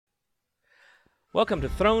Welcome to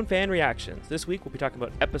Throne Fan Reactions. This week we'll be talking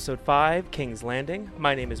about Episode 5, King's Landing.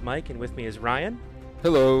 My name is Mike, and with me is Ryan.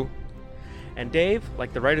 Hello. And Dave,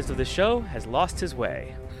 like the writers of this show, has lost his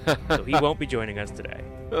way, so he won't be joining us today.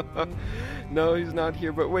 No, he's not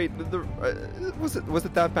here. But wait, was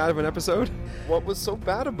it that bad of an episode? What was so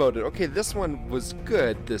bad about it? Okay, this one was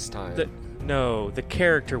good this time. The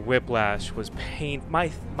character whiplash was pain.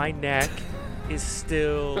 My neck is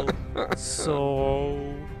still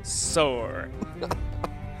so sore.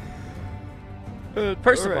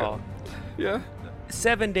 First of all, yeah.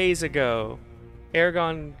 7 days ago,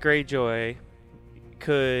 Aegon Greyjoy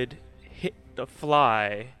could hit the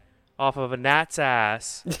fly off of a gnat's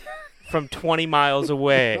ass from 20 miles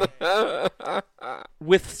away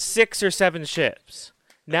with 6 or 7 ships.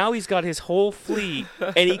 Now he's got his whole fleet,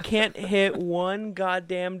 and he can't hit one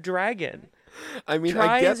goddamn dragon. I mean,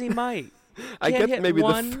 Try as he might. I Can't get hit maybe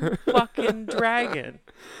one fucking dragon.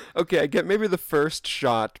 Okay, I get maybe the first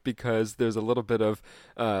shot because there's a little bit of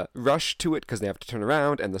rush to it because they have to turn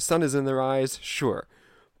around and the sun is in their eyes. Sure,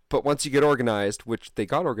 but once you get organized, which they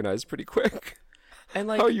got organized pretty quick, And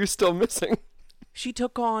how are you still missing? She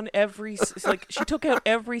took on she took out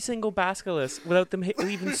every single basilisk without them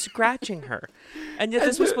even scratching her. And yet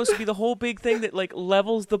this was supposed to be the whole big thing that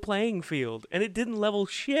levels the playing field, and it didn't level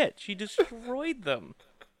shit. She destroyed them.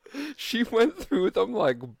 She went through them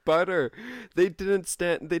like butter. They didn't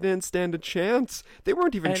stand a chance. They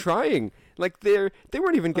weren't even trying. They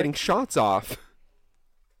weren't even getting shots off.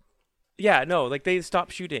 Yeah, no, they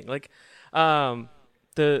stopped shooting.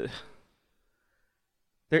 There's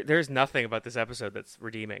nothing about this episode that's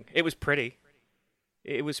redeeming. It was pretty.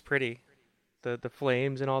 The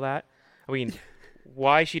flames and all that. I mean,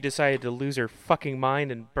 why she decided to lose her fucking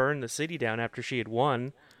mind and burn the city down after she had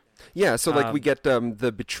won. Yeah, so we get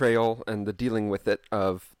the betrayal and the dealing with it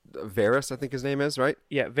of Varys, I think his name is, right?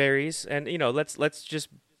 Yeah, Varys, and let's just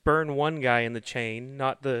burn one guy in the chain,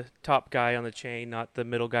 not the top guy on the chain, not the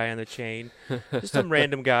middle guy on the chain, just some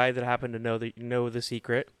random guy that happened to know the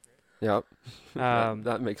secret. Yep.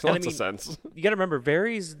 That makes lots of sense. You got to remember,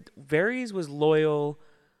 Varys was loyal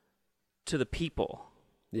to the people.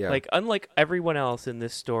 Yeah. Unlike everyone else in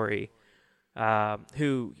this story,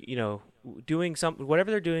 who doing something,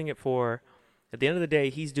 whatever they're doing it for, at the end of the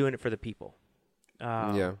day, he's doing it for the people.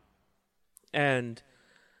 Yeah. And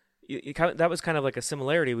that was kind of like a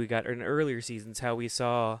similarity we got in earlier seasons, how we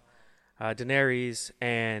saw Daenerys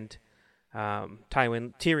and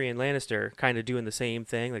Tyrion Lannister kind of doing the same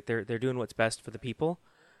thing. They're doing what's best for the people.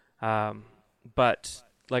 But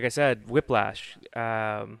like I said, whiplash.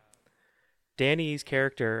 Dany's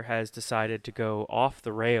character has decided to go off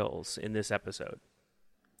the rails in this episode.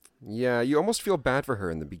 Yeah, you almost feel bad for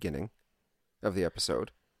her in the beginning of the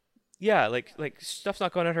episode. Yeah, like stuff's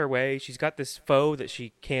not going her way. She's got this foe that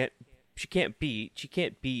she can't beat. She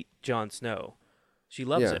can't beat Jon Snow. She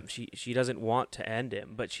loves him. She doesn't want to end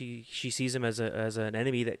him, but she sees him as an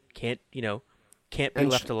enemy that can't be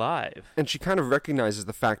left alive. And she kind of recognizes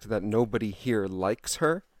the fact that nobody here likes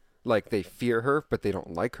her. They fear her, but they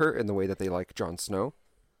don't like her in the way that they like Jon Snow.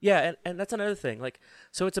 Yeah, and that's another thing.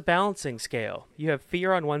 So it's a balancing scale. You have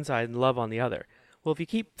fear on one side and love on the other. Well, if you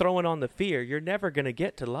keep throwing on the fear, you're never going to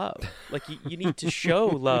get to love. You need to show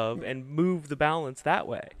love and move the balance that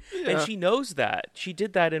way. Yeah. And she knows that. She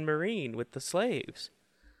did that in Meereen with the slaves.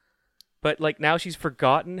 But now she's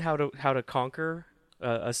forgotten how to conquer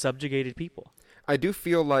a subjugated people. I do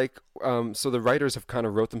feel so the writers have kind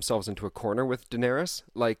of wrote themselves into a corner with Daenerys.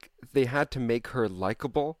 They had to make her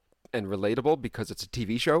likable and relatable because it's a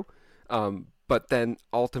TV show, but then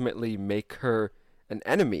ultimately make her an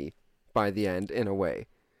enemy by the end in a way.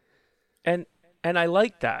 And I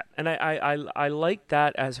like that. And I like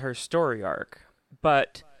that as her story arc.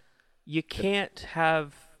 But you can't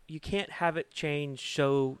have it change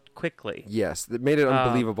so quickly. Yes, it made it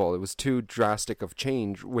unbelievable. It was too drastic of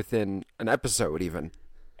change within an episode even.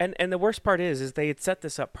 And the worst part is they had set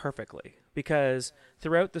this up perfectly, because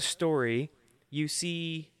throughout the story you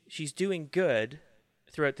see she's doing good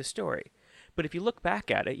throughout the story. But if you look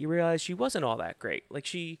back at it, you realize she wasn't all that great.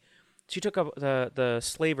 She took up the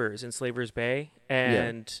slavers in Slavers Bay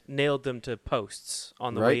and nailed them to posts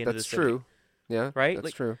on the way into the city. Right, that's true. Yeah, right?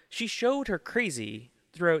 That's true. She showed her crazy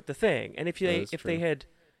throughout the thing. And if they had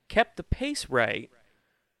kept the pace right,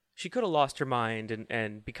 she could have lost her mind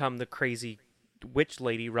and become the crazy witch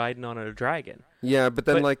lady riding on a dragon. Yeah, but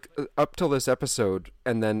then up till this episode,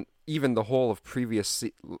 and then even the whole of previous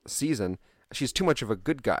season, she's too much of a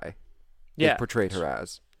good guy. They portrayed her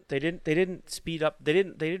as. They didn't speed up. They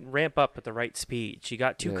didn't ramp up at the right speed. She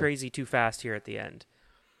got too crazy too fast here at the end.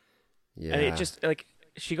 Yeah. And it just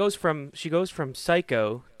she goes from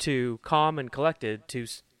psycho to calm and collected to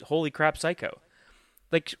holy crap psycho.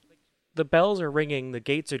 Like the bells are ringing, the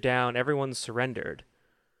gates are down, everyone's surrendered.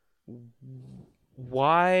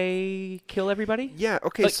 Why kill everybody? Yeah.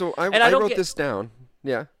 Okay. Like, So and I don't wrote get- this down.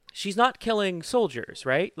 Yeah. She's not killing soldiers,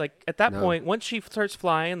 right? Like at that No. point, once she starts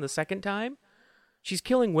flying the second time, she's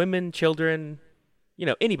killing women, children,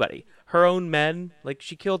 anybody. Her own men. Like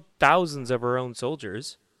she killed thousands of her own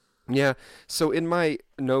soldiers. Yeah. So in my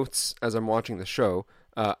notes as I'm watching the show,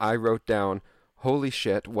 I wrote down, "Holy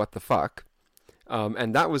shit, what the fuck."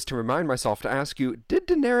 And that was to remind myself to ask you, did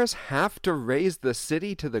Daenerys have to raise the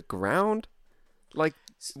city to the ground? Like,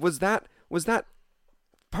 was that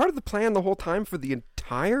part of the plan the whole time for the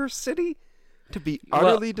entire city to be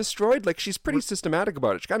utterly destroyed? Like, she's pretty systematic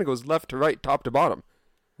about it. She kind of goes left to right, top to bottom.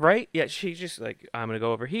 Right? Yeah, she's just like, I'm going to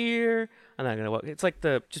go over here, and I'm going to walk. It's like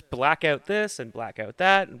just black out this and black out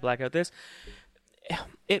that and black out this.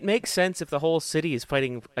 It makes sense if the whole city is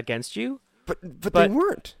fighting against you. But they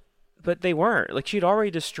weren't. But they weren't. Like, she'd already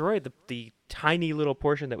destroyed the tiny little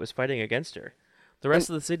portion that was fighting against her. The rest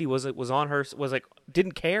of the city was on her,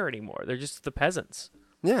 didn't care anymore. They're just the peasants.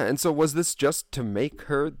 Yeah, and so was this just to make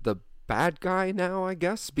her the bad guy now, I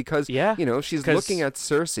guess? Because, Yeah, she's looking at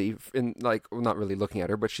Cersei not really looking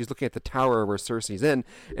at her, but she's looking at the tower where Cersei's in,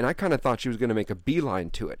 and I kind of thought she was going to make a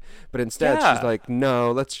beeline to it. But instead, Yeah. she's like,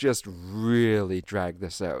 no, let's just really drag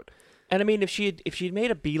this out. And I mean, if she'd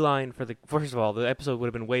made a beeline first of all, the episode would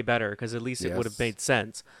have been way better because at least it would have Yes. made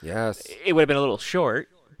sense. Yes. It would have been a little short,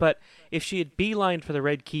 but if she had beelined for the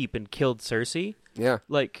Red Keep and killed Cersei, Yeah.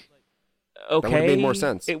 like, okay, That would have made more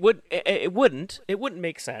sense. It wouldn't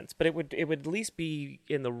make sense, but it would at least be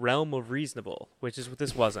in the realm of reasonable, which is what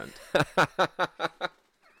this wasn't.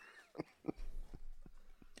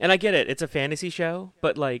 And I get it; it's a fantasy show,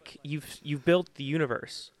 but like you've built the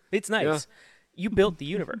universe. It's nice. Yeah. You built the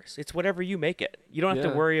universe. It's whatever you make it. You don't have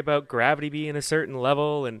Yeah. to worry about gravity being a certain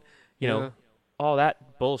level and Yeah. all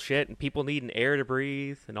that bullshit, and people need an air to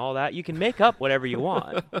breathe and all that. You can make up whatever you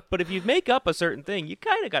want, but if you make up a certain thing, you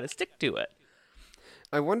kind of got to stick to it.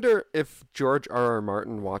 I wonder if George R.R.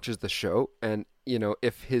 Martin watches the show and,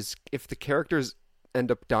 if the characters end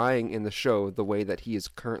up dying in the show the way that he is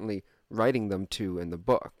currently writing them to in the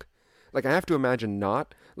book. Like, I have to imagine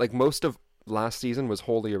not. Like, most of last season was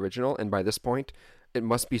wholly original, and by this point, it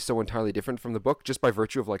must be so entirely different from the book just by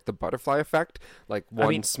virtue of, like, the butterfly effect. Like,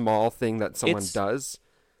 one small thing that someone does.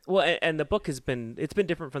 Well, and the book it's been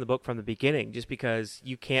different from the book from the beginning, just because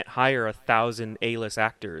you can't hire 1,000 A-list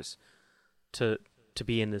actors to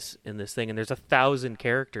be in this thing, and there's 1,000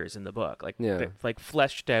 characters in the book, like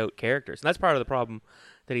fleshed out characters, and that's part of the problem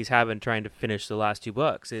that he's having trying to finish the last two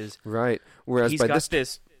books is Right. Whereas he's by got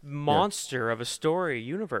this monster of a story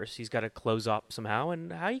universe he's got to close up somehow,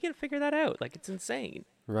 and how are you gonna figure that out? Like, it's insane.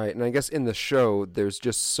 Right, and I guess in the show there's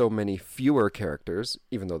just so many fewer characters,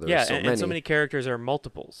 even though there are so many. And so many characters are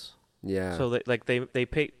multiples. Yeah. So they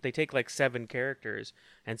take like 7 characters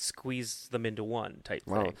and squeeze them into one type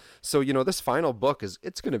Wow. thing. So this final book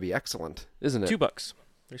it's going to be excellent, isn't it? 2 books.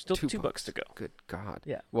 There's still 2 two books to go. Good God.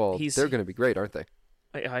 Yeah. Well, He's- they're going to be great, aren't they?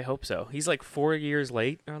 I hope so. He's like 4 years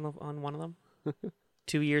late on one of them.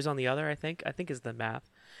 2 years on the other, I think is the math.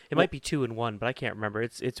 It might be 2 and 1, but I can't remember.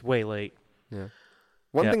 It's way late. Yeah.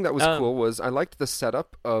 One Yeah. thing that was cool was I liked the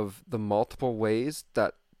setup of the multiple ways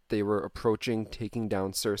that they were approaching taking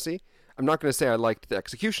down Cersei. I'm not going to say I liked the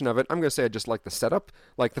execution of it. I'm going to say I just liked the setup.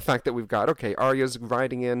 Like the fact that we've got, Arya's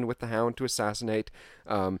riding in with the Hound to assassinate.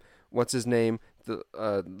 What's his name? The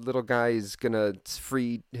little guy is going to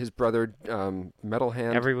free his brother, Metal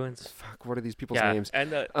Hand. Everyone's Fuck, what are these people's names?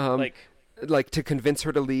 And like to convince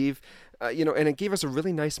her to leave, and it gave us a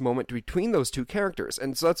really nice moment between those two characters.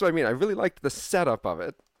 And so that's what I mean. I really liked the setup of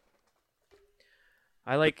it.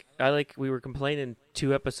 I like we were complaining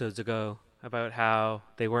 2 episodes ago about how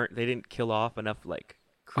they didn't kill off enough like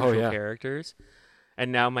crucial characters.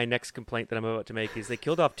 And now my next complaint that I'm about to make is they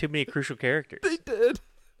killed off too many crucial characters. They did.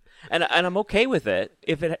 And I'm okay with it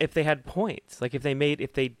if they had points. Like if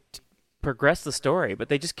they progressed the story, but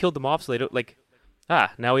they just killed them off so they don't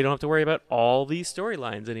now we don't have to worry about all these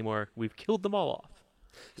storylines anymore. We've killed them all off.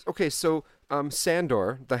 Okay, so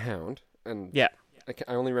Sandor, the Hound, and Yeah.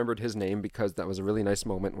 I only remembered his name because that was a really nice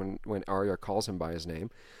moment when Arya calls him by his name.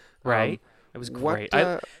 Right. It was what,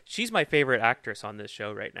 great. She's my favorite actress on this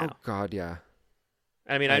show right now. Oh God, yeah.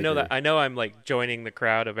 I mean, I I know agree. that I'm like joining the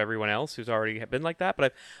crowd of everyone else who's already been like that,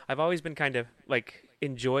 but I've always been kind of like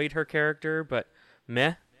enjoyed her character, but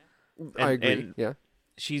meh. I agree. And yeah.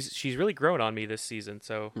 she's really grown on me this season,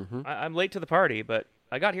 so Mhm. I'm late to the party, but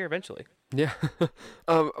I got here eventually. Yeah.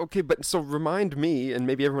 Okay, but so remind me, and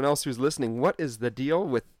maybe everyone else who's listening, what is the deal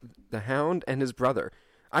with the Hound and his brother?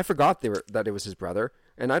 I forgot that it was his brother,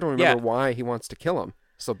 and I don't remember why he wants to kill him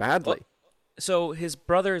so badly. Well, so his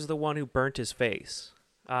brother is the one who burnt his face.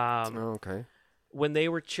 Okay. When they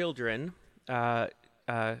were children,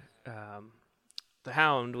 the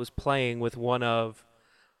Hound was playing with one of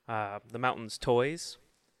the Mountain's toys,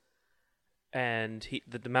 and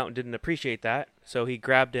the Mountain didn't appreciate that, so he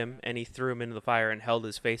grabbed him and he threw him into the fire and held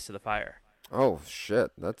his face to the fire. Oh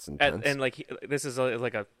shit, that's intense. And like this is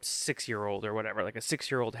like a 6-year-old or whatever, like a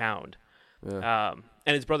 6-year-old hound. Yeah.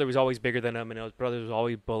 And his brother was always bigger than him, and his brother was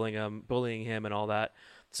always bullying him, and all that.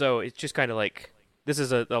 So it's just kind of like this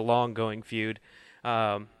is a long going feud.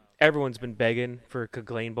 Everyone's been begging for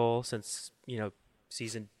Clegane Bowl since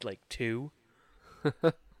season like 2.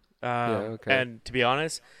 Okay. And to be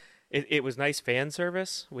honest, it was nice fan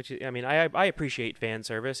service, which I mean I appreciate fan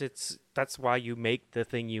service. That's why you make the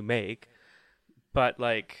thing you make. But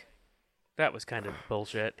like that was kind of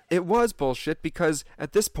bullshit. It was bullshit because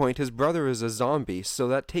at this point his brother is a zombie, so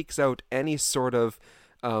that takes out any sort of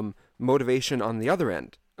motivation on the other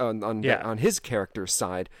end. On his character's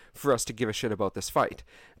side for us to give a shit about this fight,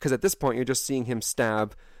 because at this point you're just seeing him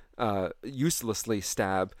uselessly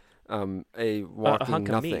stab a walking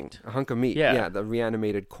nothing, a hunk of meat, the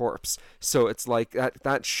reanimated corpse. So it's like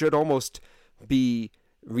that should almost be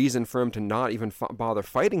reason for him to not even bother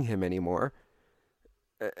fighting him anymore.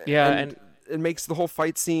 And it makes the whole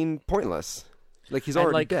fight scene pointless. Like he's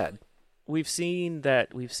already dead. We've seen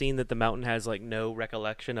that the Mountain has like no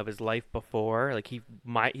recollection of his life before. Like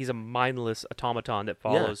he's a mindless automaton that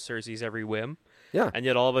follows Cersei's every whim. Yeah. And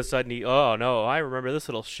yet all of a sudden oh no, I remember this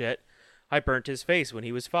little shit. I burnt his face when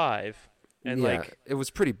he was 5. And like it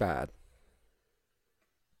was pretty bad.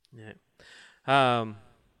 Yeah.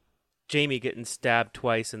 Jaime getting stabbed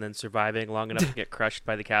twice and then surviving long enough to get crushed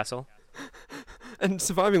by the castle. And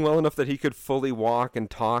surviving well enough that he could fully walk and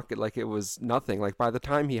talk like it was nothing. Like by the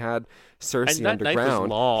time he had Cersei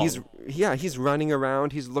underground, he's running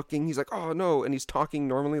around, he's looking, he's like, oh no, and he's talking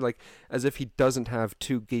normally, like as if he doesn't have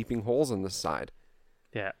 2 gaping holes in the side.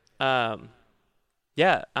 Yeah.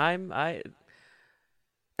 Yeah. And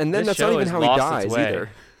then that's not even how he dies either.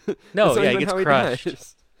 No, he gets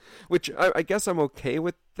crushed. Which I guess I'm okay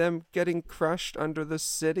with them getting crushed under the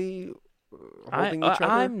city, holding each other.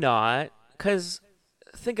 I'm not, because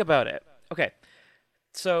think about it. Okay,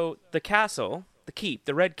 so the castle, the keep,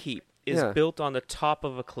 the Red Keep, is built on the top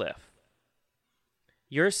of a cliff.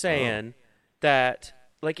 You're saying that,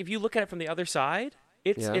 like, if you look at it from the other side,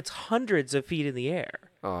 it's hundreds of feet in the air.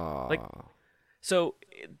 Like, so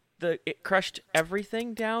it crushed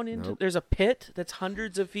everything down into. Nope. There's a pit that's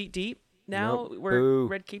hundreds of feet deep now, where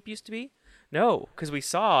Red Keep used to be. No, because we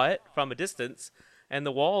saw it from a distance, and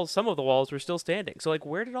some of the walls were still standing. So, like,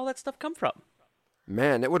 where did all that stuff come from?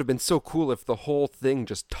 Man, it would have been so cool if the whole thing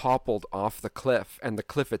just toppled off the cliff, and the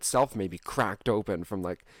cliff itself maybe cracked open from,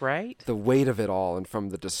 like, the weight of it all and from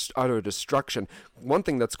the utter destruction. One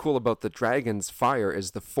thing that's cool about the dragon's fire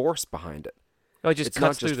is the force behind it. Oh, it just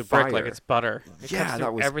cuts through the brick like it's butter. It cuts through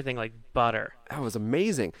that was everything like butter. That was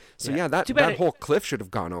amazing. So that whole cliff should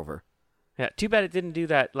have gone over. Yeah, too bad it didn't do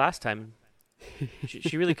that last time.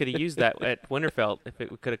 She really could have used that at Winterfell if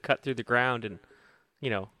it could have cut through the ground and,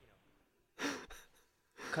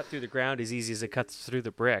 cut through the ground as easy as it cuts through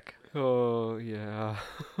the brick. Oh, yeah.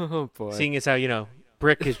 Oh, boy. Seeing as how,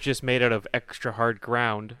 brick is just made out of extra hard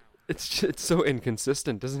ground. It's so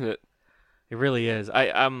inconsistent, isn't it? It really is.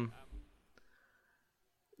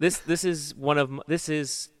 This is one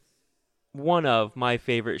of my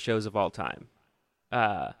favorite shows of all time.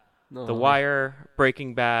 The Wire,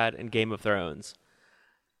 Breaking Bad, and Game of Thrones.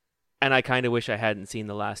 And I kind of wish I hadn't seen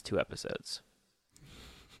the last 2 episodes.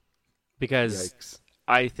 Because Yikes.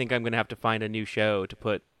 I think I'm going to have to find a new show to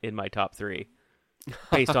put in my top 3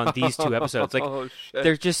 based on these 2 episodes. Like,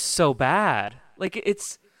 they're just so bad. Like,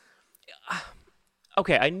 it's...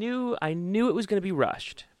 Okay, I knew it was going to be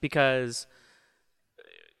rushed because...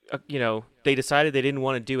 they decided they didn't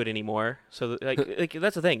want to do it anymore. So, like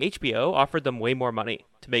that's the thing. HBO offered them way more money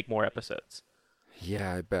to make more episodes.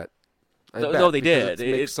 Yeah, I bet. No, they did.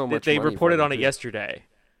 They reported on it yesterday.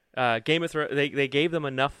 Game of Thrones. They gave them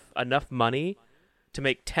enough money to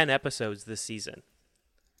make 10 episodes this season.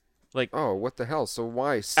 Like, oh, what the hell? So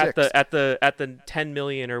why 6? At the 10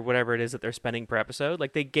 million or whatever it is that they're spending per episode,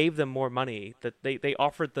 like they gave them more money. That they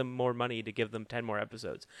offered them more money to give them 10 more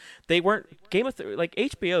episodes. They weren't like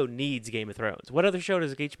HBO needs Game of Thrones. What other show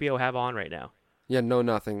does HBO have on right now? Yeah,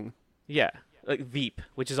 nothing. Yeah, like Veep,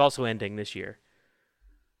 which is also ending this year.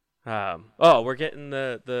 We're getting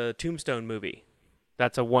the Tombstone movie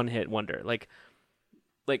that's a one-hit wonder. Like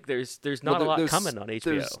there's not a lot coming on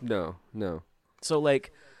HBO. No. So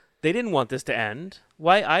like, they didn't want this to end.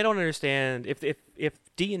 Why? I don't understand. If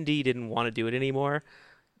D&D didn't want to do it anymore,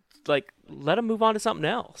 like, let them move on to something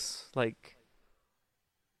else. Like,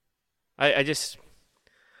 I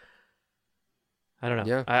don't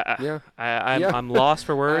know. I'm lost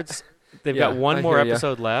for words. They've got one more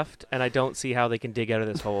episode left, and I don't see how they can dig out of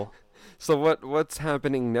this hole. So what's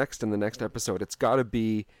happening next in the next episode? It's got to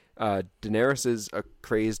be Daenerys is a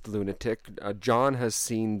crazed lunatic. Jon has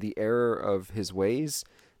seen the error of his ways,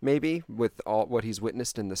 maybe, with all what he's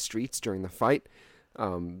witnessed in the streets during the fight.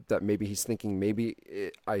 That maybe he's thinking,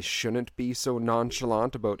 I shouldn't be so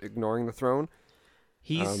nonchalant about ignoring the throne.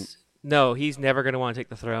 He's never going to want to take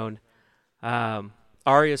the throne.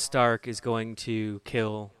 Arya Stark is going to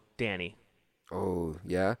kill Dany. Oh,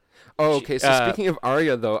 yeah? Oh, okay. So speaking of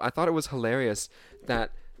Arya, though, I thought it was hilarious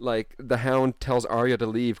that, like, the Hound tells Arya to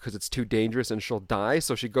leave because it's too dangerous and she'll die,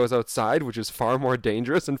 so she goes outside, which is far more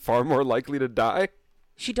dangerous and far more likely to die.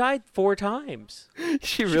 She died 4 times.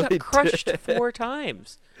 She really got crushed did. 4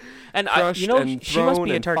 times. And Crushed and she must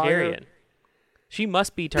be a thrown and Targaryen. fired. She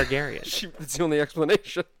must be Targaryen. That's the only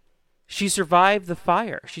explanation. She survived the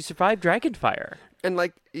fire. She survived dragon fire. And,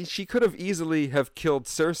 like, she could have easily have killed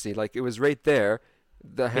Cersei. Like, it was right there.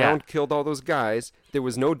 The Hound killed all those guys. There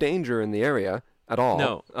was no danger in the area at all.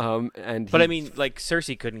 No. But I mean, like,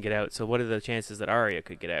 Cersei couldn't get out, so what are the chances that Arya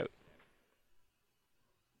could get out?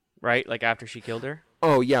 Right? Like, after she killed her?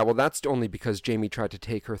 Oh, yeah. Well, that's only because Jaime tried to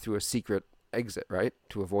take her through a secret exit, right?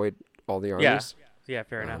 To avoid all the armies. Yeah,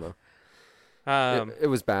 fair enough. It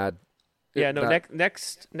was bad.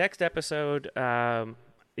 Next episode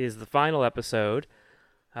is the final episode,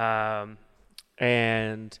 and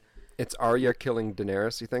it's Arya killing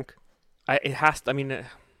Daenerys. You think? It has to. I mean,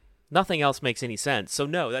 nothing else makes any sense. So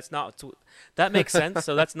no, that's not. That makes sense.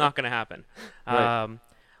 So that's not going to happen. Right.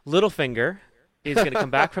 Littlefinger is going to come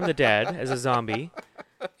back from the dead as a zombie.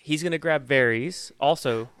 He's going to grab Varys,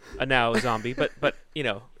 also now a zombie, but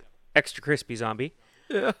extra crispy zombie.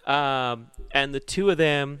 Yeah. And the two of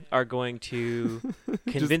them are going to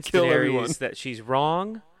convince Daenerys that she's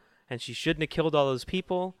wrong and she shouldn't have killed all those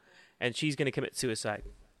people, and she's going to commit suicide.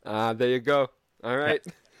 There you go. All right.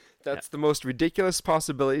 Yep. That's the most ridiculous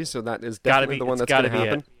possibility, so that is definitely the one that's going to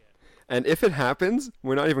happen. And if it happens,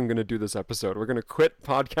 we're not even going to do this episode. We're going to quit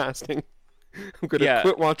podcasting. I'm going to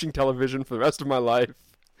quit watching television for the rest of my life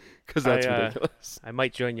because that's ridiculous. I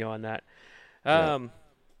might join you on that.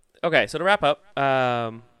 Okay, so to wrap up,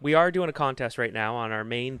 we are doing a contest right now on our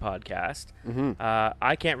main podcast. Mm-hmm.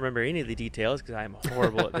 I can't remember any of the details because I'm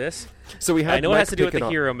horrible at this. So I know it has to do with the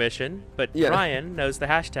hero mission, but Ryan knows the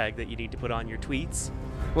hashtag that you need to put on your tweets.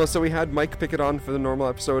 Well, so we had Mike pick it on for the normal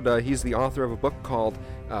episode. He's the author of a book called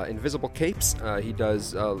Invisible Capes. He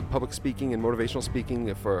does public speaking and motivational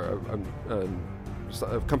speaking for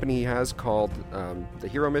a company he has called The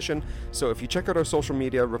Hero Mission. So if you check out our social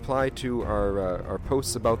media, reply to our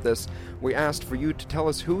posts about this. We asked for you to tell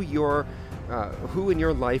us who in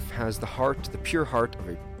your life has the pure heart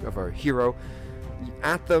of a hero.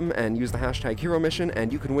 At them and use the hashtag Hero Mission,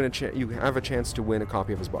 and you can win you have a chance to win a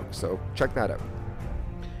copy of his book. So check that out.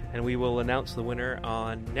 And we will announce the winner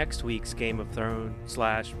on next week's Game of Thrones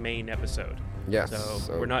 / main episode. Yes.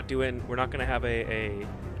 So we're not going to have a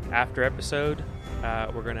after episode.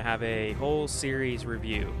 We're going to have a whole series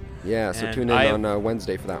review. Yeah, so tune in on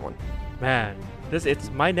Wednesday for that one. Man,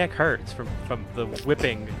 my neck hurts from the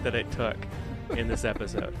whipping that it took in this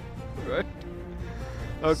episode. Right.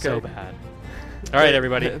 Okay. So bad. All right,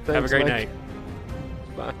 everybody. Thanks, have a great Mike.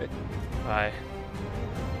 night. Bye. Bye.